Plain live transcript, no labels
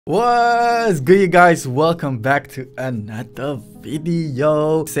What's good, you guys? Welcome back to another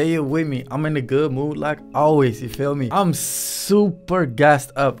video. Say it with me, I'm in a good mood like always, you feel me? I'm super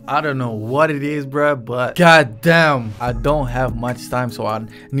gassed up. I don't know what it is, bruh, but goddamn, I don't have much time, so I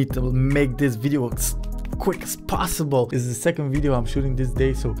need to make this video as quick as possible. This is the second video I'm shooting this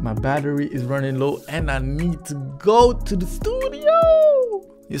day, so my battery is running low and I need to go to the studio.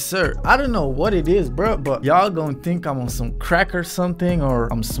 Yes, sir. I don't know what it is, bro, but y'all gonna think I'm on some crack or something,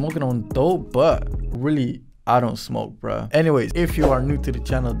 or I'm smoking on dope, but really, I don't smoke, bro. Anyways, if you are new to the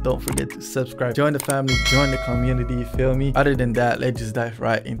channel, don't forget to subscribe, join the family, join the community, you feel me? Other than that, let's just dive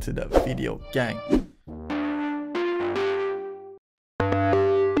right into the video, gang.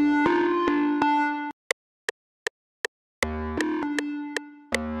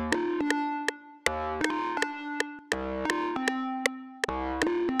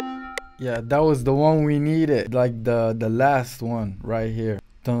 Yeah, that was the one we needed, like the last one right here.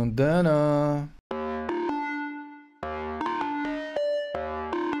 Dun dun dun.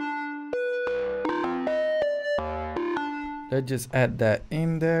 Let's just add that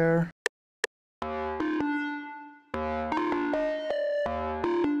in there.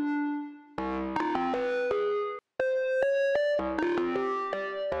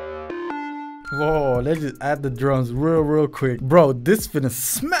 Whoa, let's just add the drums real quick. Bro, this finna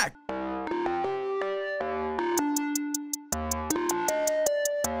smack.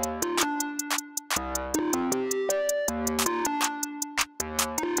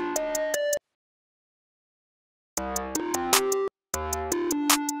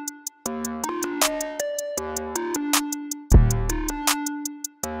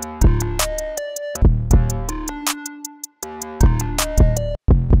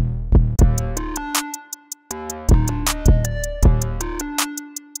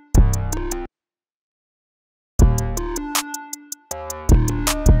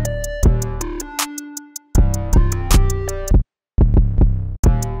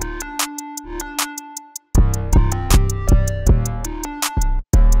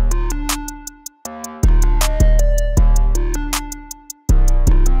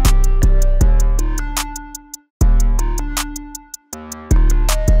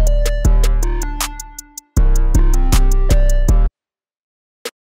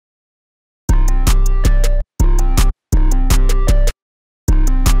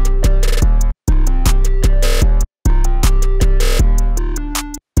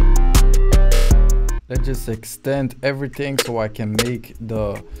 Let's just extend everything so I can make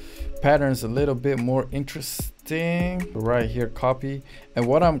the patterns a little bit more interesting. Right here, copy. And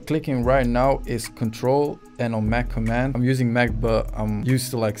what I'm clicking right now is Control, and on Mac command. I'm using Mac, but I'm used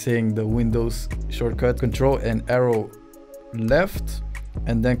to like saying the Windows shortcut. Control and arrow left,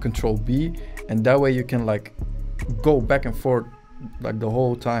 and then Control B. And that way you can like go back and forth like the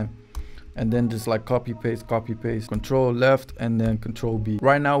whole time. And then just like copy paste, Control left, and then Control B.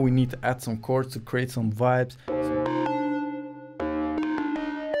 Right now we need to add some chords to create some vibes.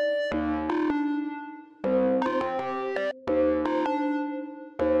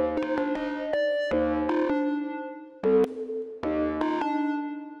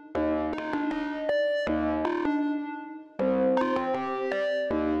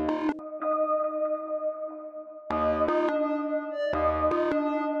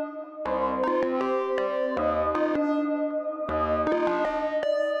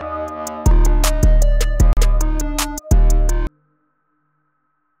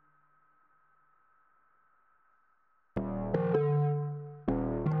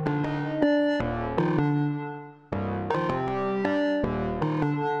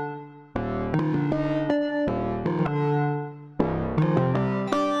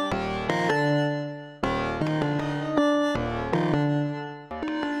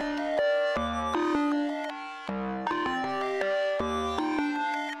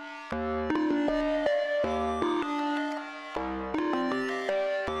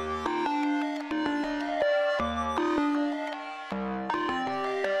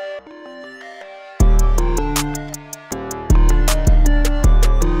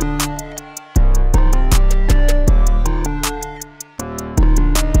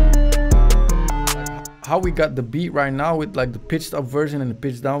 How we got the beat right now with like the pitched up version and the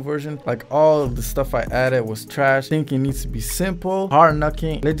pitched down version, like all of the stuff I added was trash. Thinking needs to be simple, hard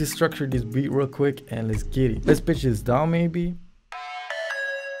knocking. Let's just structure this beat real quick and let's get it. Let's pitch this down maybe.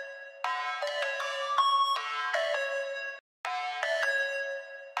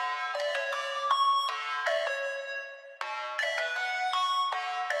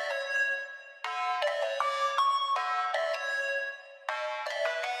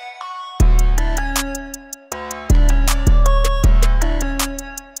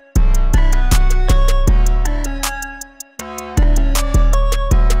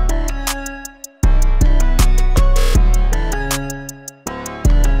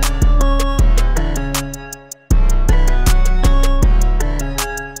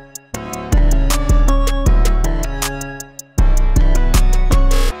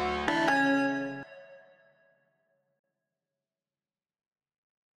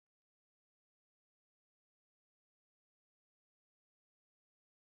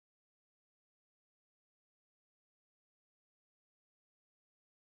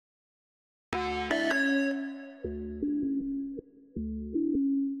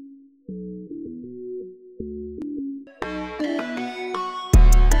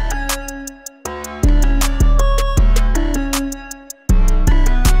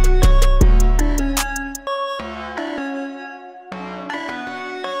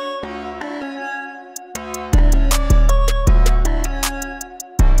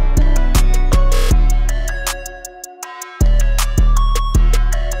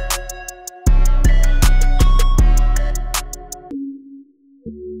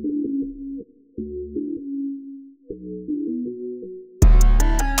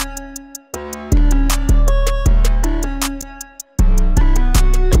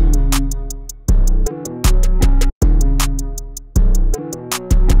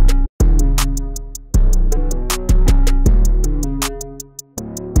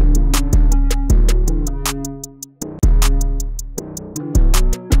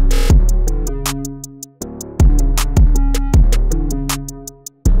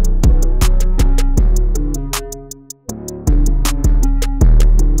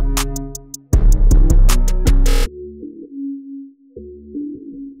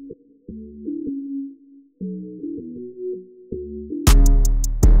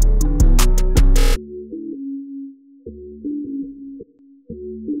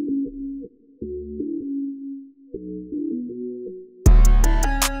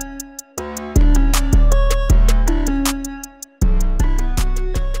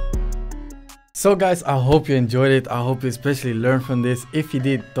 So guys, I hope you enjoyed it. I hope you especially learned from this. If you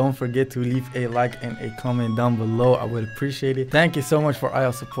did, don't forget to leave a like and a comment down below. I would appreciate it. Thank you so much for all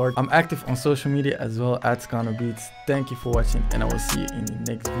your support. I'm active on social media as well at Scana Beats. Thank you for watching, and I will see you in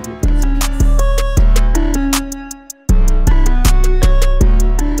the next video. Peace.